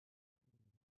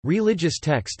Religious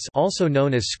texts, also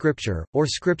known as scripture, or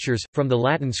scriptures, from the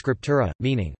Latin scriptura,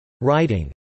 meaning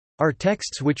writing, are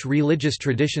texts which religious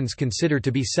traditions consider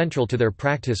to be central to their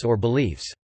practice or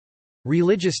beliefs.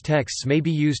 Religious texts may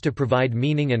be used to provide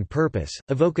meaning and purpose,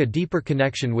 evoke a deeper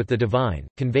connection with the divine,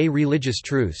 convey religious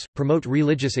truths, promote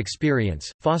religious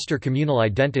experience, foster communal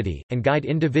identity, and guide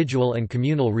individual and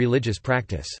communal religious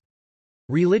practice.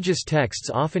 Religious texts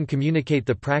often communicate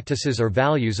the practices or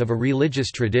values of a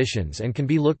religious traditions and can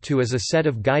be looked to as a set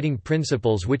of guiding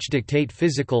principles which dictate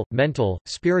physical, mental,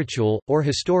 spiritual, or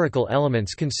historical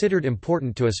elements considered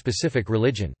important to a specific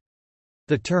religion.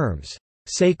 The terms,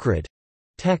 sacred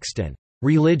text and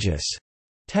religious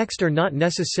text are not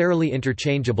necessarily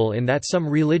interchangeable in that some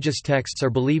religious texts are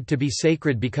believed to be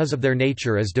sacred because of their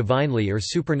nature as divinely or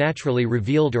supernaturally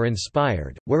revealed or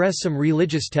inspired, whereas some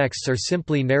religious texts are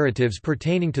simply narratives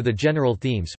pertaining to the general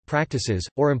themes, practices,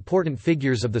 or important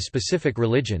figures of the specific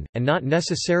religion, and not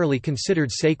necessarily considered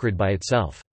sacred by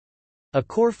itself. A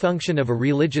core function of a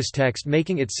religious text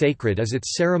making it sacred is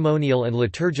its ceremonial and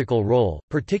liturgical role,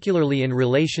 particularly in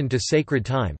relation to sacred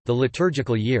time, the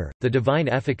liturgical year, the divine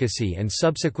efficacy and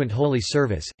subsequent holy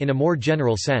service, in a more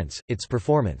general sense, its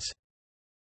performance.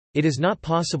 It is not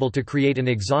possible to create an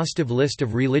exhaustive list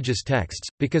of religious texts,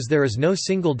 because there is no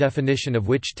single definition of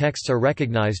which texts are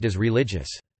recognized as religious.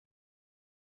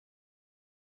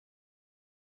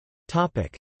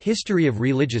 History of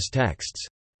religious texts.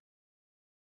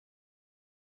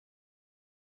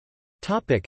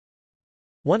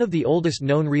 One of the oldest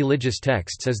known religious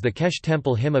texts is the Kesh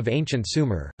Temple Hymn of Ancient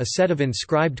Sumer, a set of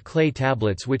inscribed clay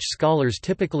tablets which scholars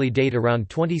typically date around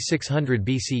 2600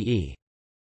 BCE.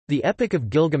 The Epic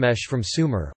of Gilgamesh from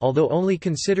Sumer, although only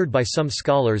considered by some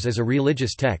scholars as a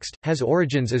religious text, has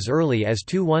origins as early as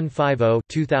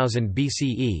 2150–2000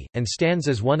 BCE, and stands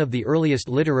as one of the earliest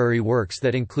literary works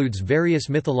that includes various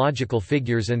mythological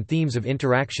figures and themes of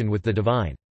interaction with the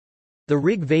divine. The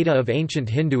Rig Veda of ancient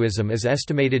Hinduism is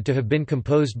estimated to have been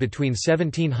composed between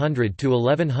 1700 to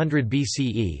 1100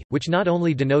 BCE, which not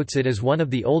only denotes it as one of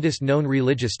the oldest known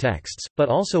religious texts, but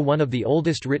also one of the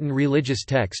oldest written religious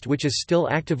text which is still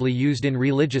actively used in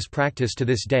religious practice to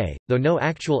this day, though no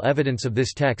actual evidence of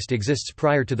this text exists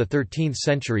prior to the 13th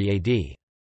century AD.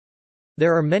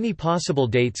 There are many possible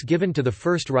dates given to the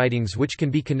first writings which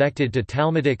can be connected to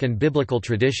Talmudic and biblical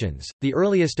traditions, the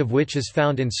earliest of which is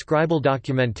found in scribal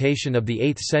documentation of the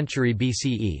 8th century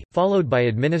BCE, followed by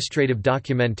administrative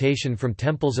documentation from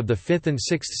temples of the 5th and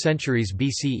 6th centuries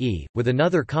BCE, with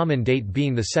another common date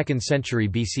being the 2nd century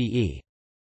BCE.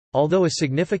 Although a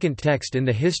significant text in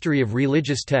the history of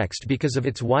religious text because of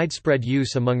its widespread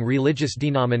use among religious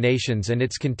denominations and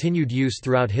its continued use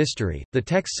throughout history, the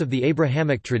texts of the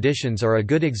Abrahamic traditions are a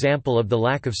good example of the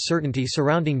lack of certainty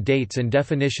surrounding dates and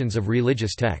definitions of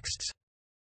religious texts.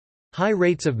 High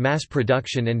rates of mass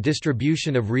production and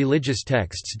distribution of religious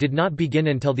texts did not begin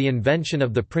until the invention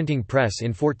of the printing press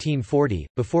in 1440,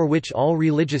 before which all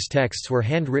religious texts were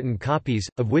handwritten copies,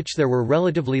 of which there were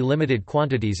relatively limited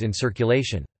quantities in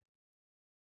circulation.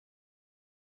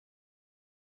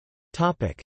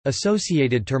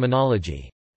 Associated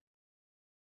terminology.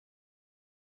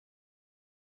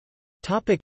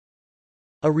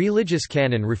 A religious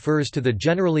canon refers to the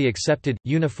generally accepted,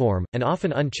 uniform, and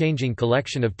often unchanging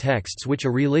collection of texts which a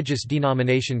religious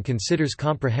denomination considers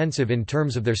comprehensive in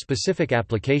terms of their specific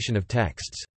application of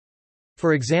texts.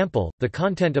 For example, the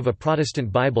content of a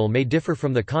Protestant Bible may differ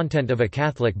from the content of a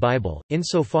Catholic Bible,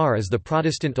 insofar as the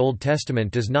Protestant Old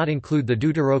Testament does not include the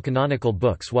deuterocanonical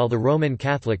books while the Roman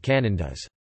Catholic canon does.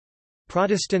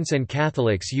 Protestants and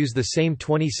Catholics use the same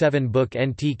 27-book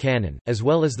NT canon, as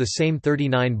well as the same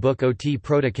 39-book OT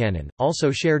Protocanon,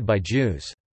 also shared by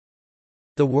Jews.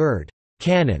 The word,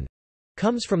 canon,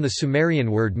 comes from the Sumerian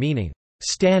word meaning,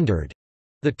 standard.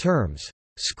 The terms,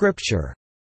 scripture,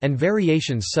 and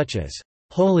variations such as,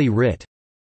 Holy Writ,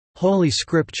 Holy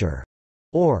Scripture,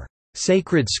 or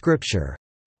Sacred Scripture,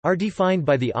 are defined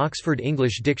by the Oxford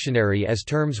English Dictionary as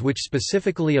terms which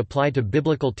specifically apply to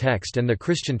biblical text and the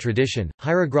Christian tradition.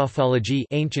 Hierographology,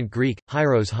 Ancient Greek,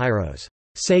 hieros,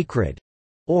 sacred,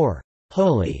 or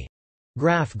holy,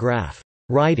 graph,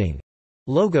 writing,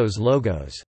 logos,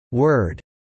 word,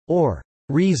 or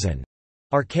reason.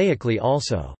 Archaically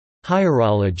also,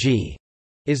 hierology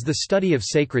is the study of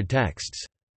sacred texts.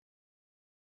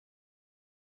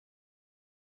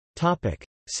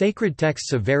 Sacred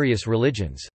texts of various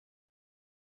religions.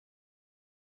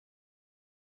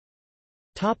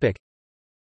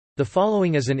 The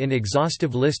following is an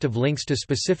inexhaustive list of links to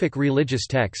specific religious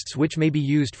texts which may be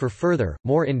used for further,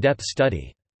 more in-depth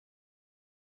study.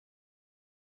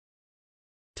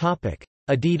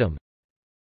 Addendum.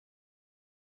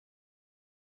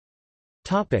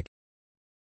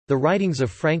 The writings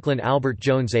of Franklin Albert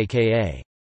Jones a.k.a.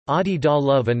 Adi Da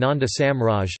Love Ananda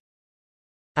Samraj.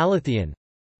 Aletheon.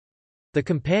 The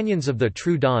Companions of the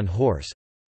True Dawn Horse.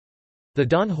 The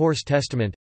Dawn Horse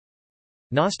Testament.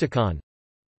 Gnosticon.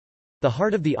 The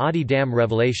Heart of the Adi Dam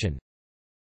Revelation.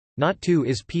 Not Two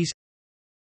is Peace.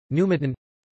 Pneumaton.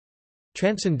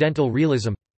 Transcendental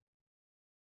Realism.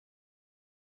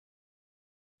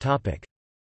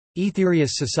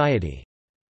 Aetherius Society.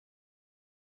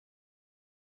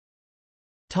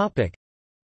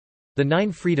 The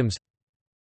Nine Freedoms.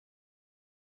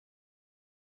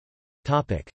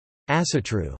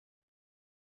 Asatru.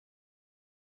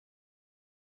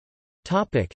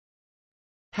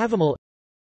 Havamal.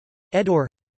 Edor.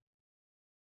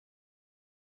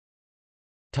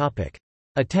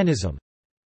 Atenism.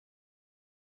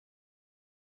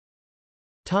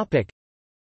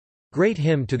 Great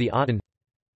Hymn to the Aten.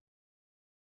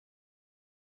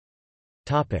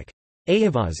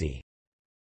 Ayavazi.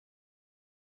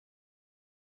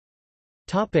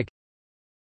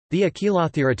 The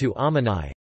Akilathiratu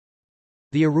Amanai.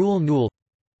 The Arul Nul.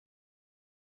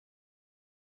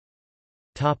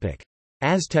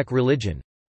 Aztec religion.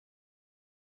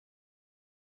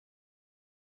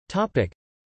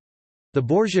 The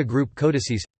Borgia group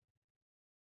codices.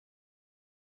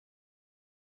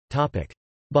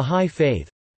 Bahá'í Faith.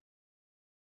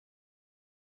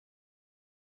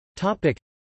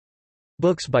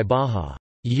 Books by Baha.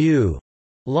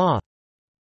 Law.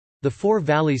 The Four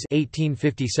Valleys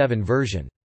 1857 version.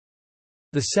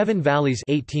 The Seven Valleys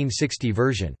 1860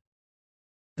 version.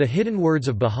 The Hidden Words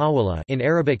of Baha'u'llah in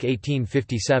Arabic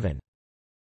 1857.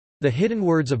 The Hidden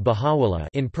Words of Baha'u'llah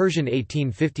in Persian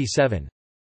 1857.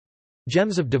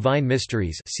 Gems of Divine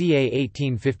Mysteries ca.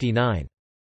 1859.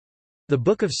 The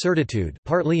Book of Certitude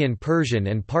partly in Persian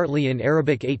and partly in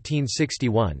Arabic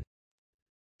 1861.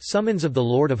 Summons of the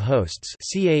Lord of Hosts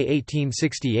ca.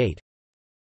 1868.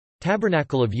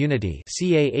 Tabernacle of Unity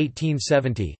ca.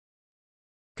 1870.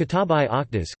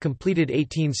 Kitab-i-Aqdas completed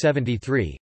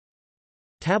 1873.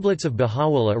 Tablets of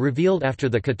Baha'u'llah revealed after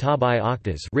the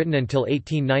Kitab-i-Aqdas written until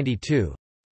 1892.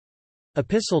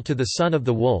 Epistle to the Son of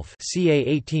the Wolf ca.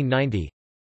 1890.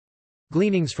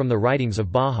 Gleanings from the Writings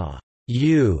of Baha.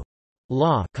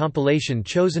 Law compilation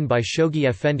chosen by Shoghi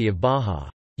Effendi of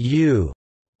Baha.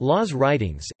 Law's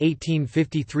Writings,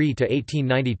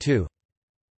 1853–1892.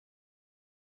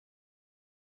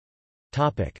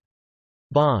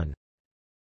 Bon.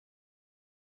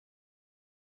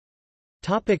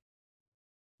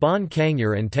 Bon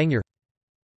Kangyur and Tengyur.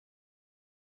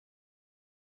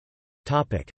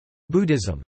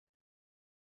 Buddhism.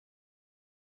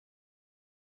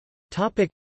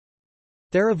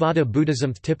 Theravada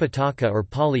Buddhism. Tipitaka or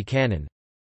Pali Canon.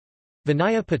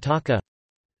 Vinaya Pitaka.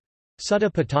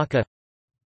 Sutta Pitaka.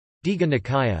 Digha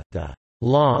Nikaya, the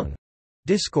long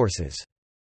discourses.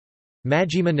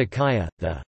 Majjhima Nikaya,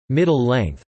 the middle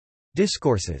length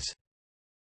discourses.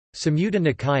 Samyutta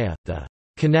Nikaya, the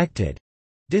connected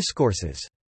discourses.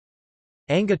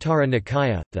 Anguttara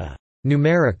Nikaya, the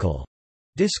numerical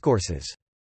discourses.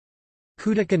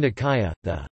 Khuddaka Nikaya,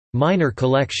 the minor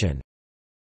collection.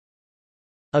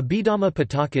 Abhidhamma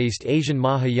Pitaka. East Asian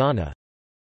Mahayana.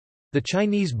 The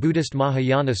Chinese Buddhist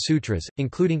Mahayana Sutras,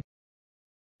 including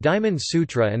Diamond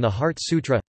Sutra and the Heart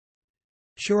Sutra.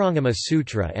 Shurangama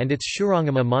Sutra and its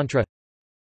Shurangama Mantra.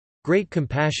 Great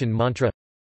Compassion Mantra.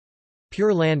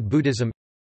 Pure Land Buddhism.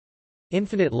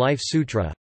 Infinite Life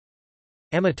Sutra.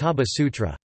 Amitabha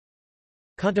Sutra.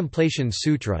 Contemplation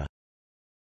Sutra.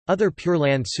 Other Pure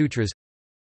Land Sutras.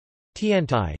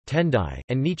 Tiantai, Tendai,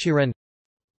 and Nichiren.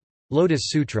 Lotus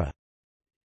Sutra.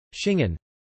 Shingon.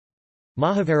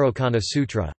 Mahavarokana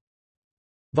Sutra.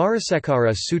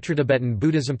 Varasekara Sutra. Tibetan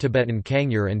Buddhism. Tibetan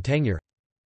Kangyur and Tengyur.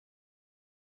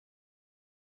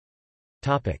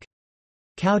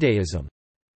 Cowdeism.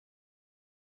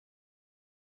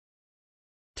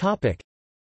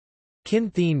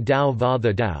 Kin Thien Dao Va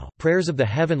the Tao, Prayers of the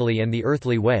Heavenly and the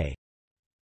Earthly Way.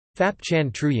 Phap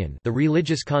Chan Truyen, The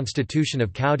Religious Constitution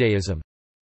of Cowdeism.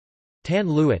 Tan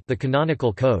Luat, The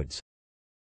Canonical Codes.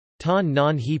 Tan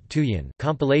Non Heap Tuyen,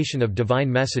 Compilation of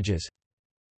Divine Messages.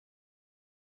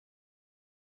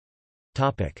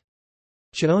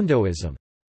 Cheondoism.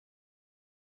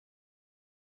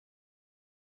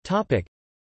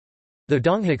 The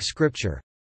Donghak Scripture.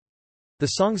 The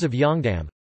Songs of Yongdam.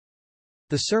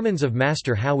 The Sermons of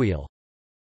Master Hawil.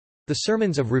 The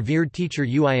Sermons of Revered Teacher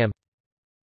Uim.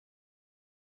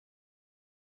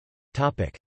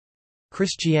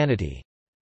 Christianity.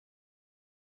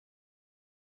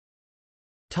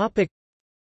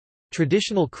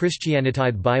 Traditional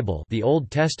Christianity. Bible, the Old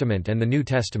Testament and the New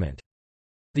Testament.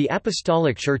 The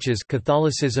apostolic churches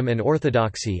Catholicism and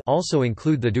Orthodoxy also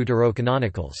include the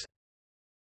Deuterocanonicals.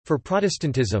 For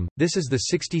Protestantism, this is the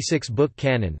 66-book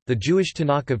canon, the Jewish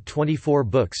Tanakh of 24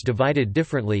 books divided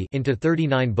differently into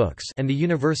 39 books, and the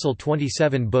universal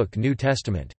 27-book New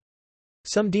Testament.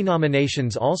 Some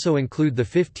denominations also include the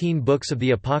 15 books of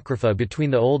the Apocrypha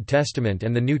between the Old Testament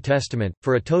and the New Testament,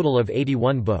 for a total of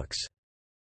 81 books.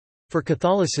 For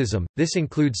Catholicism, this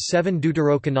includes 7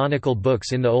 deuterocanonical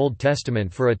books in the Old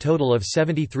Testament for a total of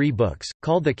 73 books,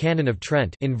 called the Canon of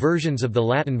Trent in versions of the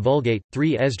Latin Vulgate,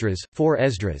 3 Esdras, 4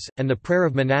 Esdras, and the Prayer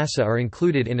of Manasseh are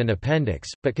included in an appendix,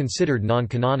 but considered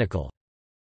non-canonical.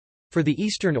 For the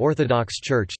Eastern Orthodox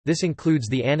Church, this includes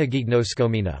the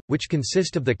Anagignoskomena, which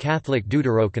consist of the Catholic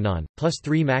Deuterocanon, plus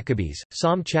 3 Maccabees,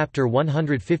 Psalm chapter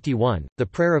 151, the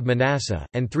Prayer of Manasseh,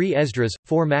 and 3 Esdras.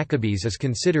 4 Maccabees is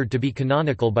considered to be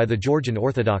canonical by the Georgian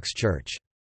Orthodox Church.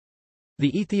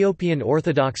 The Ethiopian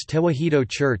Orthodox Tewahedo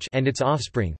Church and its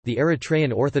offspring, the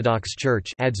Eritrean Orthodox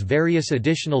Church, adds various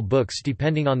additional books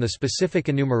depending on the specific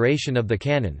enumeration of the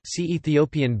canon, see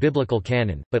Ethiopian Biblical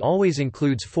Canon, but always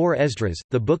includes 4 Esdras,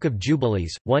 the Book of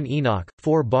Jubilees, 1 Enoch,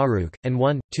 4 Baruch, and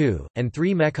 1, 2, and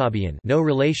 3 Maccabean, no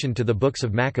relation to the books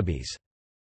of Maccabees.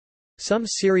 Some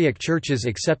Syriac churches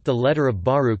accept the letter of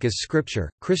Baruch as scripture.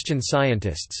 Christian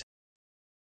Scientists.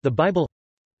 The Bible.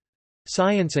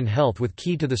 Science and Health with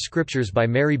Key to the Scriptures by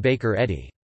Mary Baker Eddy.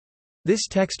 This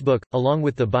textbook, along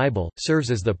with the Bible,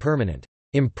 serves as the permanent,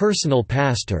 impersonal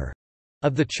pastor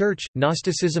of the Church.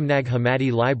 Gnosticism Nag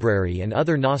Hammadi Library and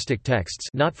other Gnostic texts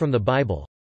not from the Bible.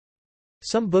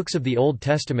 Some books of the Old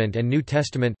Testament and New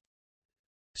Testament.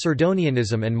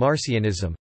 Sardonianism and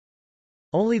Marcionism.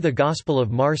 Only the Gospel of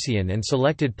Marcion and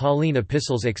selected Pauline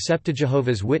epistles accept a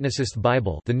Jehovah's Witnesses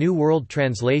Bible, the New World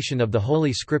Translation of the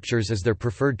Holy Scriptures, as their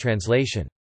preferred translation.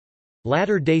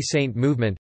 Latter-day Saint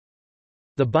movement.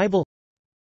 The Bible.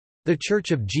 The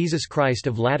Church of Jesus Christ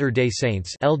of Latter-day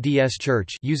Saints (LDS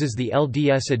Church) uses the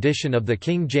LDS edition of the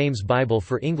King James Bible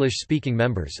for English-speaking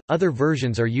members. Other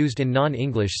versions are used in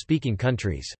non-English speaking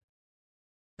countries.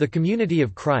 The Community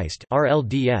of Christ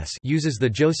 (RLDS) uses the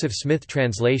Joseph Smith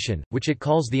translation, which it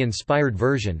calls the Inspired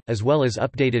Version, as well as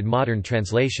updated modern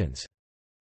translations.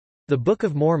 The Book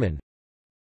of Mormon.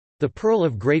 The Pearl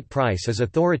of Great Price is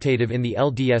authoritative in the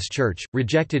LDS Church,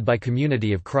 rejected by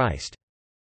Community of Christ.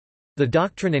 The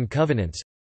Doctrine and Covenants.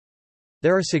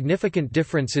 There are significant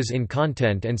differences in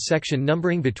content and section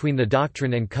numbering between the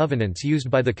Doctrine and Covenants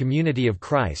used by the Community of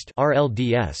Christ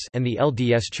 (RLDS) and the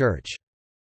LDS Church.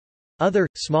 Other,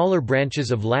 smaller branches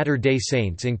of Latter-day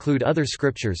Saints include other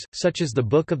scriptures, such as the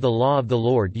Book of the Law of the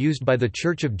Lord used by the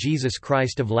Church of Jesus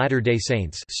Christ of Latter-day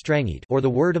Saints or the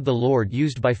Word of the Lord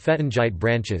used by Fettingite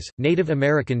branches, Native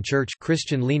American Church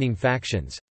Christian-leaning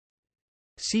factions.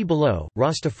 See below,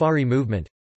 Rastafari movement.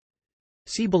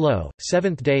 See below,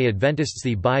 Seventh-day Adventists.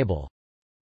 The Bible.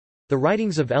 The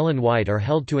writings of Ellen White are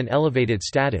held to an elevated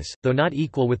status, though not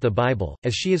equal with the Bible,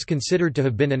 as she is considered to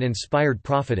have been an inspired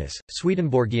prophetess.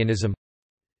 Swedenborgianism.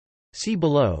 See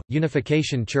below,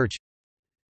 Unification Church.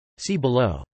 See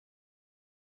below.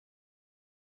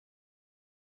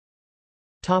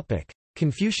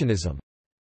 Confucianism.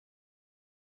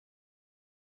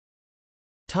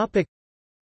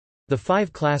 The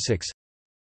 5 Classics.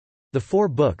 The 4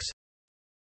 Books.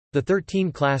 The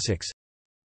 13 Classics.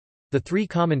 The 3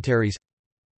 Commentaries.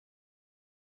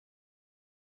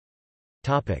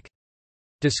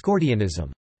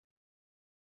 Discordianism.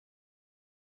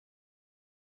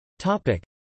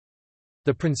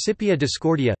 The Principia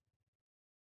Discordia.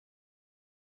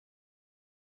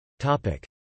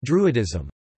 Druidism.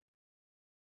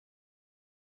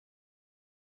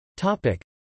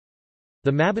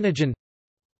 The Mabinogion.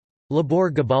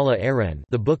 Labor Gabala Eren,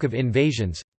 the Book of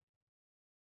Invasions.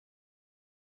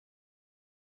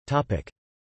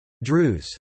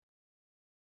 Druze.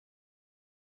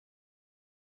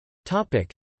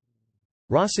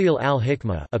 Rasail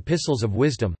al-Hikmah, Epistles of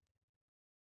Wisdom.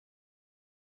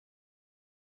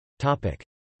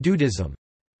 Dudism.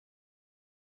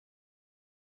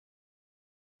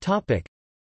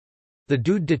 The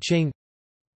Dude de Ching.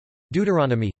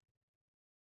 Deuteronomy.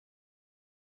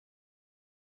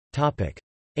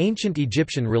 Ancient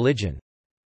Egyptian religion.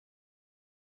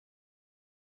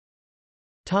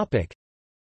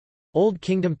 Old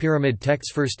Kingdom Pyramid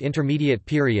texts. First Intermediate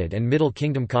Period and Middle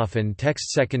Kingdom Coffin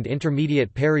texts. Second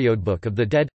Intermediate Period. Book of the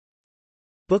Dead.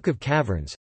 Book of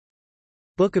Caverns.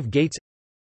 Book of Gates.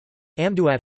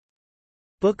 Amduat.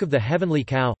 Book of the Heavenly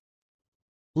Cow.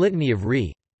 Litany of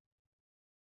Re.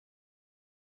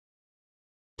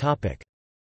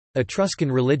 Etruscan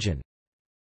religion.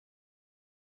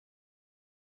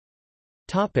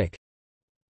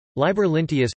 Liber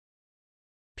Linteus,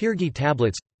 Pyrgi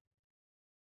tablets.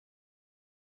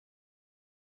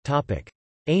 Topic: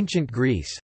 Ancient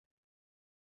Greece.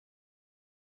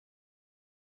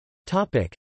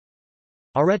 Topic: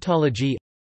 Aretology,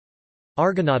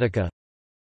 Argonautica,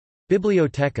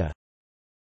 Bibliotheca,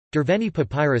 Derveni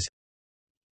Papyrus,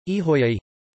 Ehoiae,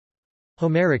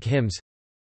 Homeric hymns,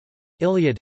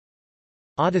 Iliad,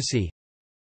 Odyssey,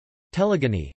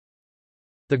 Telegony,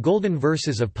 the Golden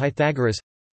Verses of Pythagoras,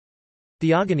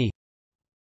 Theogony,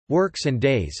 Works and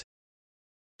Days,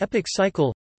 Epic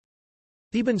Cycle,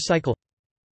 Theban Cycle.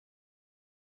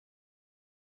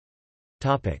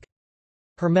 Topic: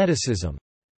 Hermeticism.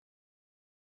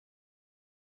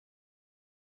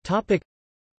 Topic: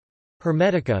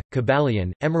 Hermetica,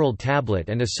 Kybalion, Emerald Tablet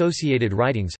and associated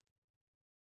writings.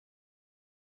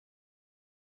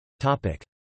 Topic: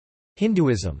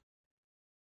 Hinduism.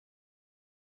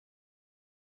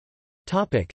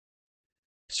 Topic: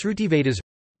 Srutivedas,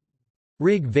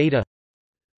 Rig Veda,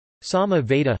 Sama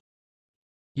Veda,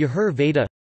 Yajur Veda,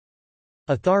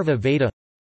 Atharva Veda,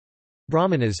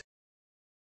 Brahmanas,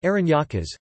 Aranyakas,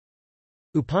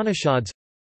 Upanishads,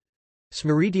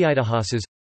 Smritiitihasas,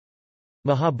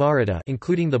 Mahabharata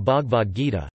including the Bhagavad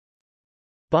Gita,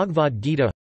 Bhagavad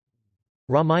Gita,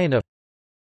 Ramayana,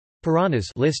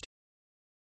 Puranas list,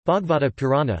 Bhagavata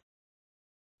Purana,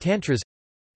 Tantras,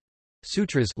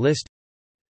 Sutras list,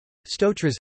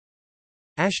 Stotras,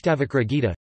 Ashtavakra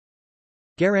Gita,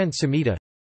 Garan Samhita,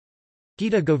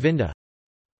 Gita Govinda,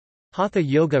 Hatha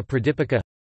Yoga Pradipika,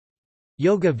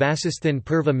 Yoga Vasisthan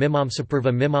Purva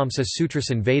Mimamsa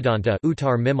Sutrasan Vedanta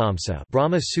Uttar Mimamsa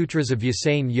Brahma Sutras of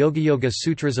Yasain Yoga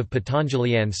Sutras of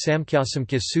Patanjalian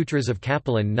Samkhyasamkhya Sutras of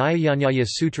Kapilan Nyayanyaya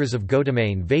Sutras of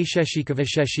Gautamain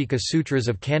Vaisheshika Sutras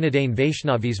of Kanadain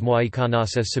Vaishnavis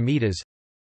Moaikanasa Samhitas,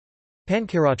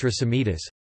 Pancaratra Samhitas,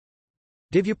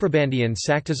 Divyaprabandhiyan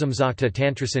Saktasamzakta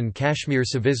Tantrasan Kashmir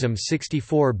Savism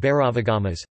 64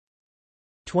 Bhairavagamas,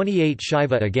 28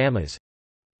 Shaiva Agamas,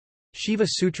 Shiva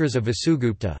Sutras of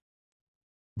Vasugupta,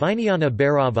 Vijnana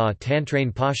Bhairava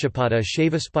Tantrain Pashupada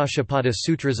Shaivaspashupada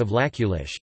Sutras of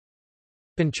Lakulish,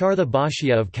 Panchartha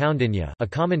Bhashya of Kaundinya, a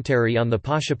commentary on the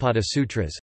Pashupada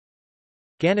Sutras,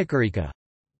 Ganakarika,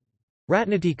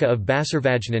 Ratnatika of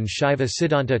Basarvajnan Shaiva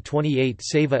Siddhanta 28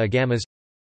 Saiva Agamas,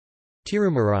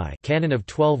 Tirumarai Canon of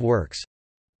 12 works,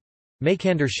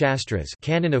 Maikandar Shastras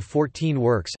Canon of 14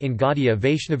 works in Gaudiya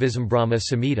Vaishnavism Brahma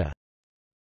Samhita,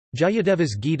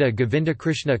 Jayadeva's Gita Govinda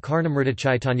Krishna Karnamrita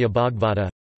Chaitanya Bhagavata,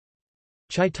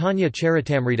 Chaitanya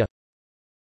Charitamrita,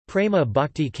 Prema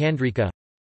Bhakti Kandrika,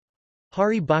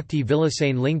 Hari Bhakti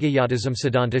Vilasane Lingayadasam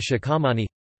Siddhanta Shikamani,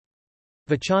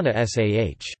 Vachana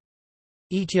Sah.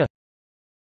 Itya,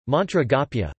 Mantra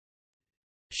Gapya,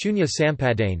 Shunya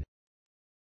Sampadain,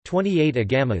 28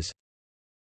 Agamas,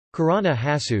 Karana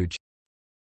Hasuj,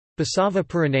 Basava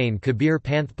Puranain Kabir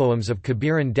Panthpoems of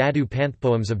Kabir and Dadu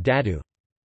Panthpoems of Dadu.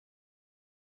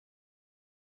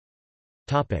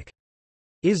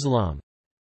 Islam.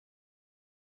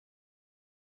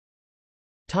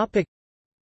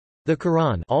 The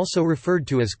Quran, also referred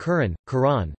to as Quran,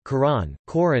 Quran, Quran,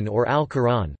 Quran or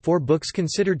Al-Quran, 4 books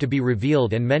considered to be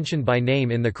revealed and mentioned by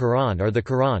name in the Quran are the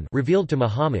Quran revealed to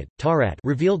Muhammad, Tawrat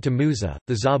revealed to Musa,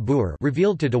 the Zabur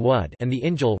revealed to Dawud, and the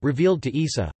Injil revealed to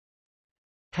Isa.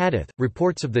 Hadith,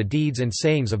 reports of the deeds and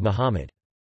sayings of Muhammad.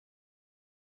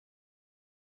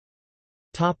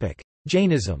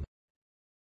 Jainism.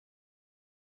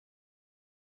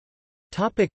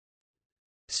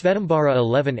 Svetambara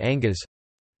 11 Angas,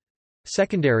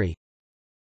 Secondary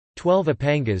 12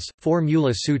 Apangas, 4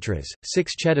 Mula Sutras,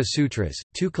 6 Cheta Sutras,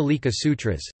 2 Kalika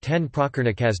Sutras, 10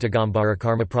 Prakarnakasdagambara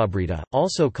Karmaprabhrita,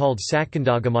 also called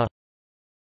Satkandagama,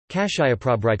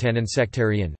 Kashayaprabhritanan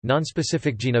sectarian,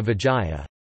 nonspecific Jina Vijaya,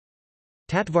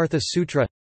 Tattvartha Sutra,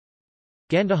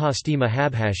 Gandhahasti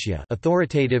Mahabhashya,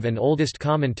 authoritative and oldest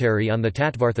commentary on the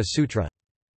Tattvartha Sutra.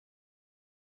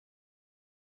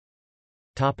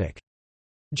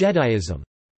 Jediism.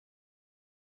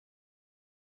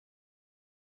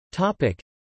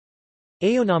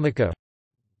 Aeonomica,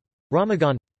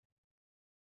 Ramagan.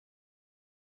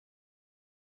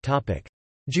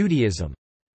 Judaism.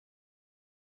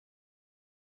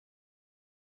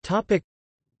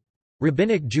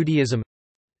 Rabbinic Judaism.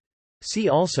 See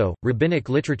also Rabbinic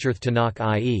literature Tanakh,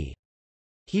 i.e.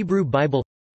 Hebrew Bible,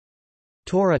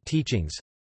 Torah teachings,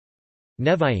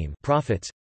 Nevi'im prophets,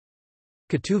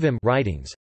 Ketuvim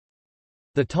writings,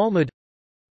 the Talmud,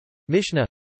 Mishnah,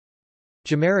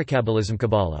 Gemara Kabbalism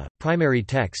Kabbalah, primary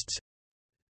texts,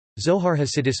 Zohar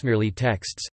Hasidismirli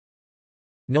texts,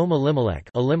 Noam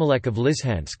Elimelech of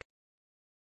Lizhansk,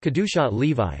 Kedusha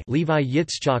Levi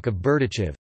Yitzchak of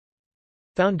Berdichev,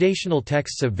 Foundational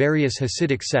texts of various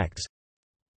Hasidic sects: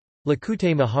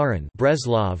 Likutei Moharan,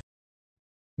 Breslov;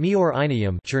 Meor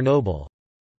Einayim, Chernobyl;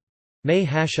 Mei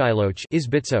Hashiloch,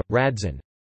 Izbitza, Radzin;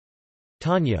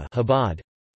 Tanya, Chabad;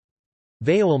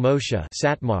 Ve'ol Moshe,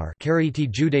 Satmar, Karaite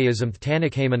Judaism;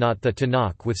 Tanakh Haymanot, the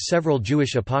Tanakh with several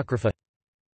Jewish apocrypha.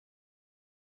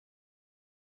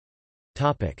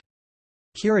 Topic: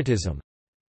 Curatism.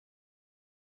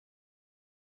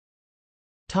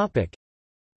 Topic: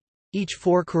 Each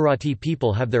four Karaite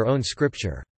people have their own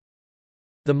scripture.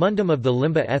 The Mundum of the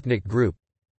Limba ethnic group.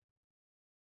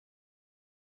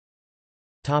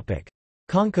 Topic: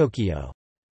 Konkokyo.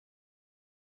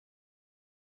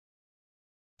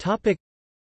 Topic: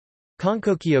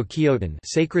 Konkokyo Kyotan,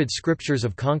 Sacred Scriptures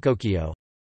of Konkokyo.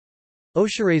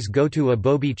 Oshire's Gotu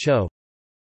Abobi Cho.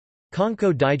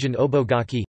 Konko Daijin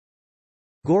Obogaki.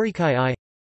 Gorikai I.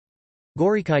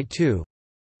 Gorikai II.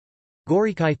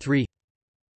 Gorikai III.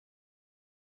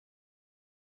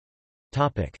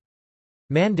 Topic: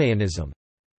 Mandaeanism.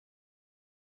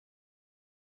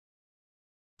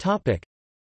 Topic: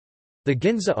 The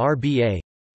Ginza Rba.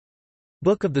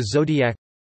 Book of the Zodiac.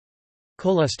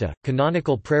 Kolusta,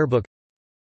 Canonical Prayer Book.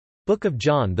 Book of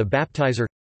John the Baptizer.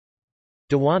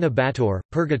 Dewana Bator,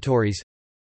 Purgatories.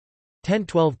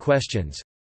 1012 Questions.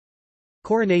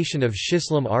 Coronation of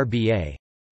Shislam Rba.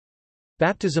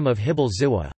 Baptism of Hibel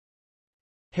Ziwa.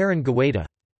 Haran Gaweda.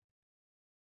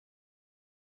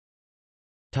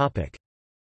 Topic: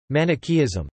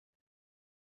 Manichaeism.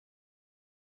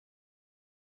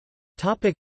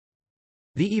 Topic: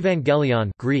 The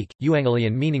Evangelion, Greek,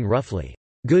 euangelion, meaning roughly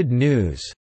good news,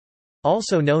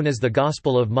 also known as the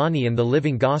Gospel of Mani and the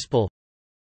Living Gospel.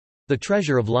 The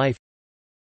Treasure of Life.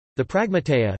 The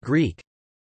Pragmateia, Greek.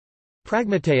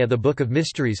 Pragmateia, the Book of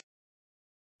Mysteries.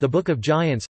 The Book of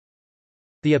Giants.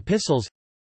 The Epistles.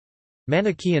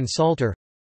 Manichaean Psalter.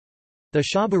 The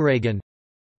Shaburagan.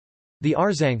 The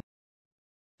Arzang.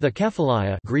 The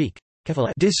Kephaliah, Greek,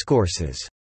 Discourses,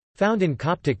 found in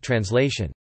Coptic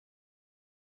translation.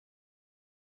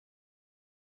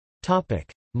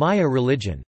 Topic: Maya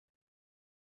religion.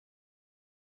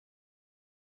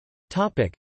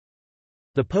 Topic: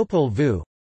 The Popol Vuh.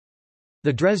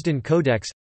 The Dresden Codex.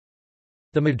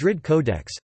 The Madrid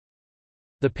Codex.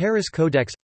 The Paris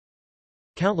Codex.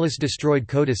 Countless destroyed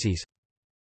codices.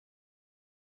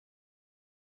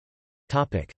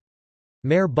 Topic: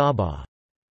 Meher Baba.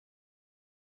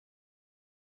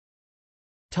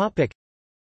 Topic: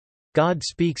 God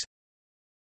Speaks.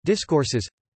 Discourses.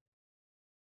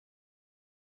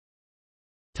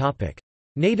 Topic: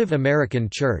 Native American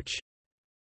Church.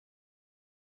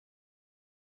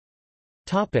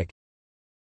 Topic: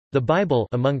 The Bible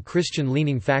among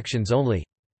Christian-leaning factions only.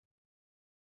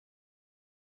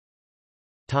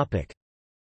 Topic: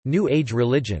 New Age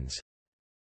religions.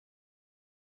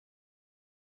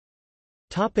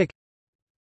 Topic: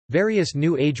 Various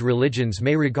New Age religions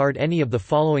may regard any of the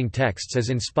following texts as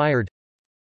inspired: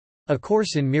 A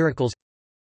Course in Miracles,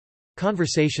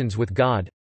 Conversations with God,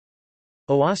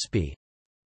 Oaspi,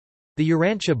 The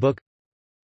Urantia Book,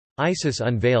 Isis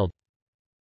Unveiled.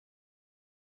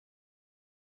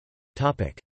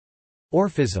 Topic: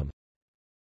 Orphism.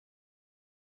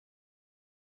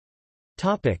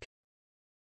 Topic: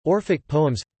 Orphic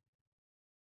poems.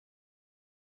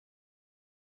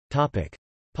 Topic: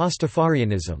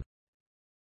 Pastafarianism.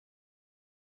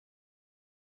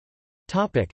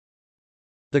 Topic: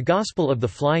 The Gospel of the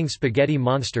Flying Spaghetti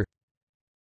Monster.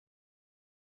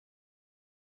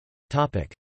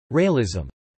 Topic: Raelism.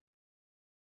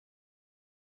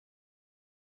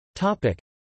 Topic: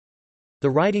 The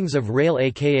Writings of Rael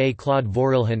aka Claude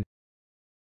Vorilhon.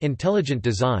 Intelligent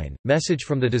Design, Message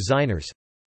from the Designers.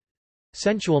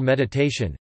 Sensual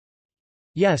Meditation.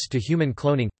 Yes to Human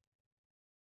Cloning.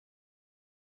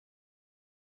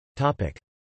 Topic: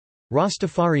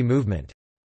 Rastafari movement.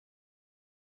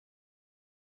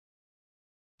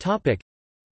 Topic: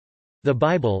 The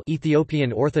Bible,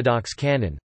 Ethiopian Orthodox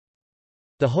Canon.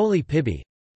 The Holy Pibbi.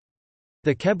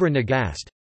 The Kebra Nagast.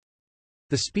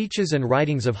 The Speeches and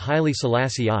Writings of Haile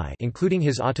Selassie I, including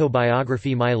his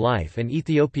autobiography My Life and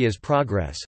Ethiopia's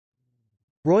Progress.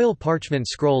 Royal Parchment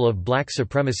Scroll of Black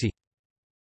Supremacy.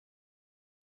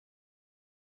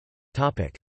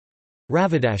 Topic: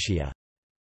 Ravidashia.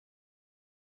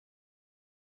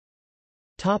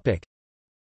 Topic: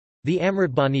 The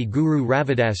Amritbani Guru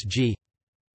Ravidas Ji.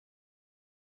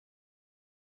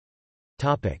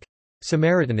 Topic: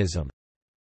 Samaritanism.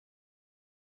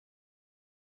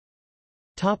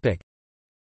 Topic: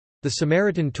 The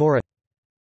Samaritan Torah.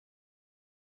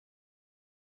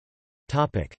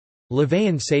 Topic: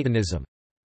 Levian Satanism.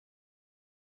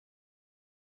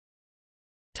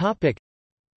 Topic: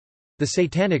 The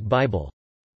Satanic Bible.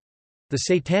 The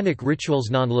Satanic Rituals.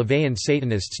 Non-LaVeyan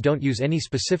Satanists don't use any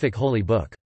specific holy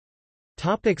book.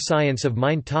 Topic: Science of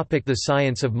Mind. Topic: The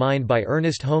Science of Mind by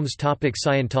Ernest Holmes. Topic: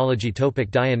 Scientology.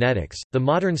 Topic: Dianetics, The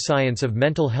Modern Science of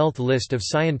Mental Health. List of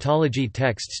Scientology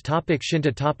texts. Topic: Shinto.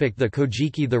 Topic: The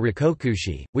Kojiki. The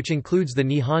Rikokushi, which includes the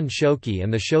Nihon Shoki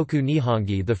and the Shoku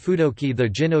Nihongi, the Fudoki, the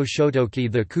Jinno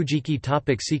Shotoki, the Kujiki.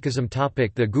 Topic: Sikhism.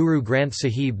 Topic: The Guru Granth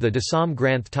Sahib. The Dasam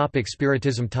Granth. Topic: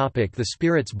 Spiritism. Topic: The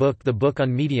Spirit's Book. The Book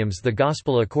on Mediums. The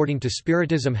Gospel according to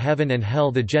Spiritism. Heaven and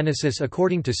Hell. The Genesis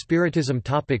according to Spiritism.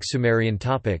 Topic: Sumerian.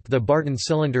 Topic: The Barton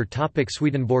Cylinder. Topic: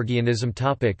 Swedenborgianism.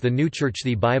 Topic: The New Church.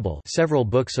 The Bible. Several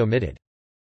books omitted.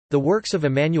 The works of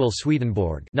Emanuel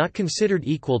Swedenborg, not considered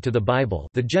equal to the Bible.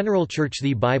 The General Church.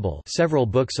 The Bible. Several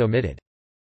books omitted.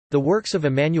 The works of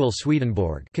Emanuel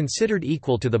Swedenborg, considered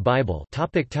equal to the Bible.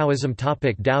 Topic: Taoism.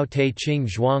 Topic: Tao Te Ching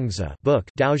Zhuangzi book.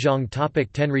 Daozhong.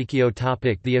 Topic: Tenrikyo.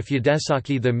 Topic: The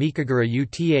Ifyadesaki. The Mikagura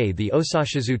Uta. The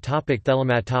Osashizu. Topic: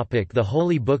 Thelema. Topic: The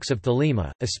Holy Books of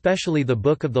Thelema, especially the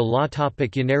Book of the Law.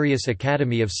 Topic: Unarius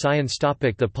Academy of Science.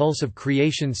 Topic: The Pulse of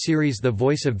Creation series. The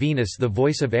Voice of Venus. The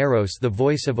Voice of Eros. The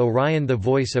Voice of Orion. The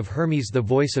Voice of Hermes. The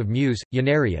Voice of Muse,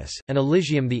 Unarius, and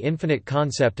Elysium. The Infinite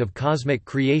Concept of Cosmic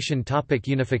Creation. Topic: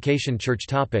 Unification Church.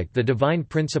 Topic: The Divine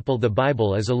Principle. The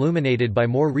Bible as illuminated by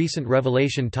more recent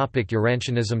revelation. Topic: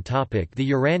 Urantianism. Topic: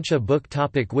 The Urantia Book.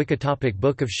 Topic: Wicca. Topic: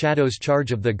 Book of Shadows.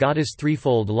 Charge of the Goddess.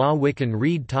 Threefold Law. Wiccan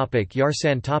Read. Topic: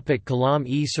 Yarsan. Topic: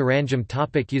 Kalam-e-Saranjam.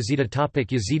 Topic: Yazida. Topic: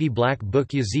 Yazidi Black Book.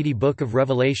 Yazidi Book of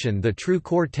Revelation. The true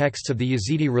core texts of the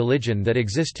Yazidi religion that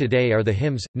exist today are the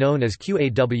hymns, known as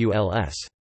Qawls.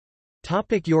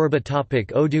 Topic: Yoruba.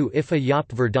 Topic: Odu Ifa Yop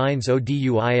Verdines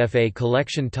Oduifa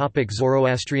collection. Topic: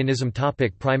 Zoroastrianism.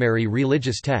 Topic: Primary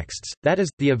religious texts, that is,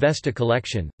 the Avesta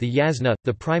collection. The Yasna,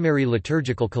 the primary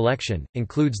liturgical collection,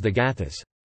 includes the Gathas.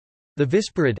 The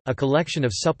Visparad, a collection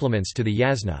of supplements to the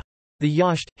Yasna. The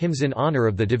Yasht, hymns in honor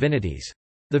of the divinities.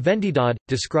 The Vendidad,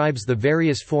 describes the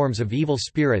various forms of evil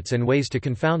spirits and ways to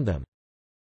confound them.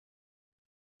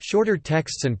 Shorter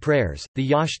texts and prayers, the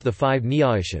Yasht. The five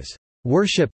Niaishas,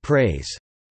 worship, praise,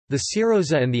 the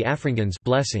Siroza and the Afringans,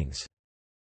 blessings.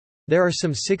 There are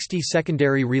some 60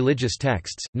 secondary religious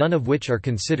texts, none of which are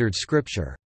considered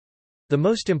scripture. The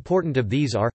most important of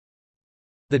these are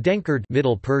the Denkard,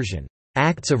 Middle Persian,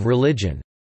 Acts of Religion;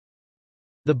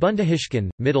 the Bundahishkan,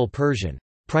 Middle Persian,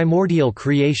 Primordial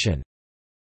Creation;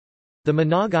 the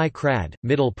Manag-i-Krad,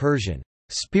 Middle Persian,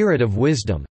 Spirit of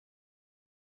Wisdom;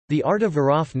 the Arda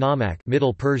Varaf Namak,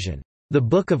 Middle Persian, the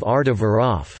Book of Arda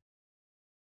Varaf;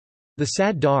 the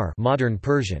Sad Dar, Modern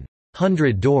Persian,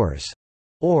 100 Doors,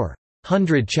 or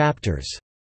 100 Chapters;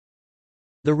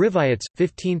 the Rivayats,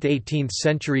 15th–18th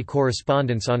century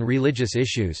correspondence on religious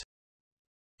issues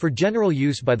for general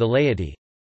use by the laity;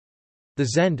 the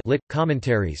Zend lit.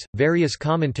 Commentaries, various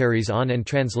commentaries on and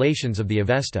translations of the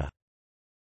Avesta;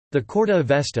 the Korda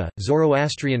Avesta,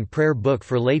 Zoroastrian prayer book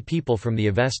for lay people from the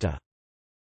Avesta.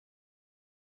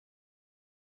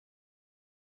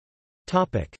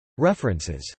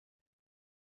 References.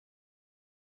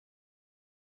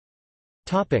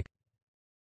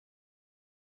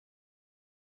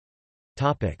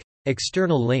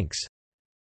 External links.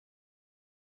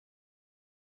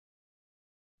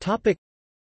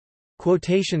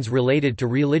 Quotations related to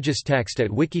religious text at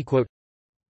Wikiquote.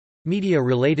 Media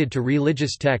related to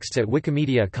religious texts at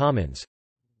Wikimedia Commons.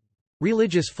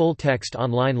 Religious full text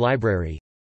online library.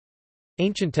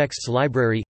 Ancient Texts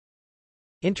Library.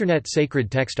 Internet Sacred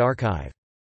Text Archive.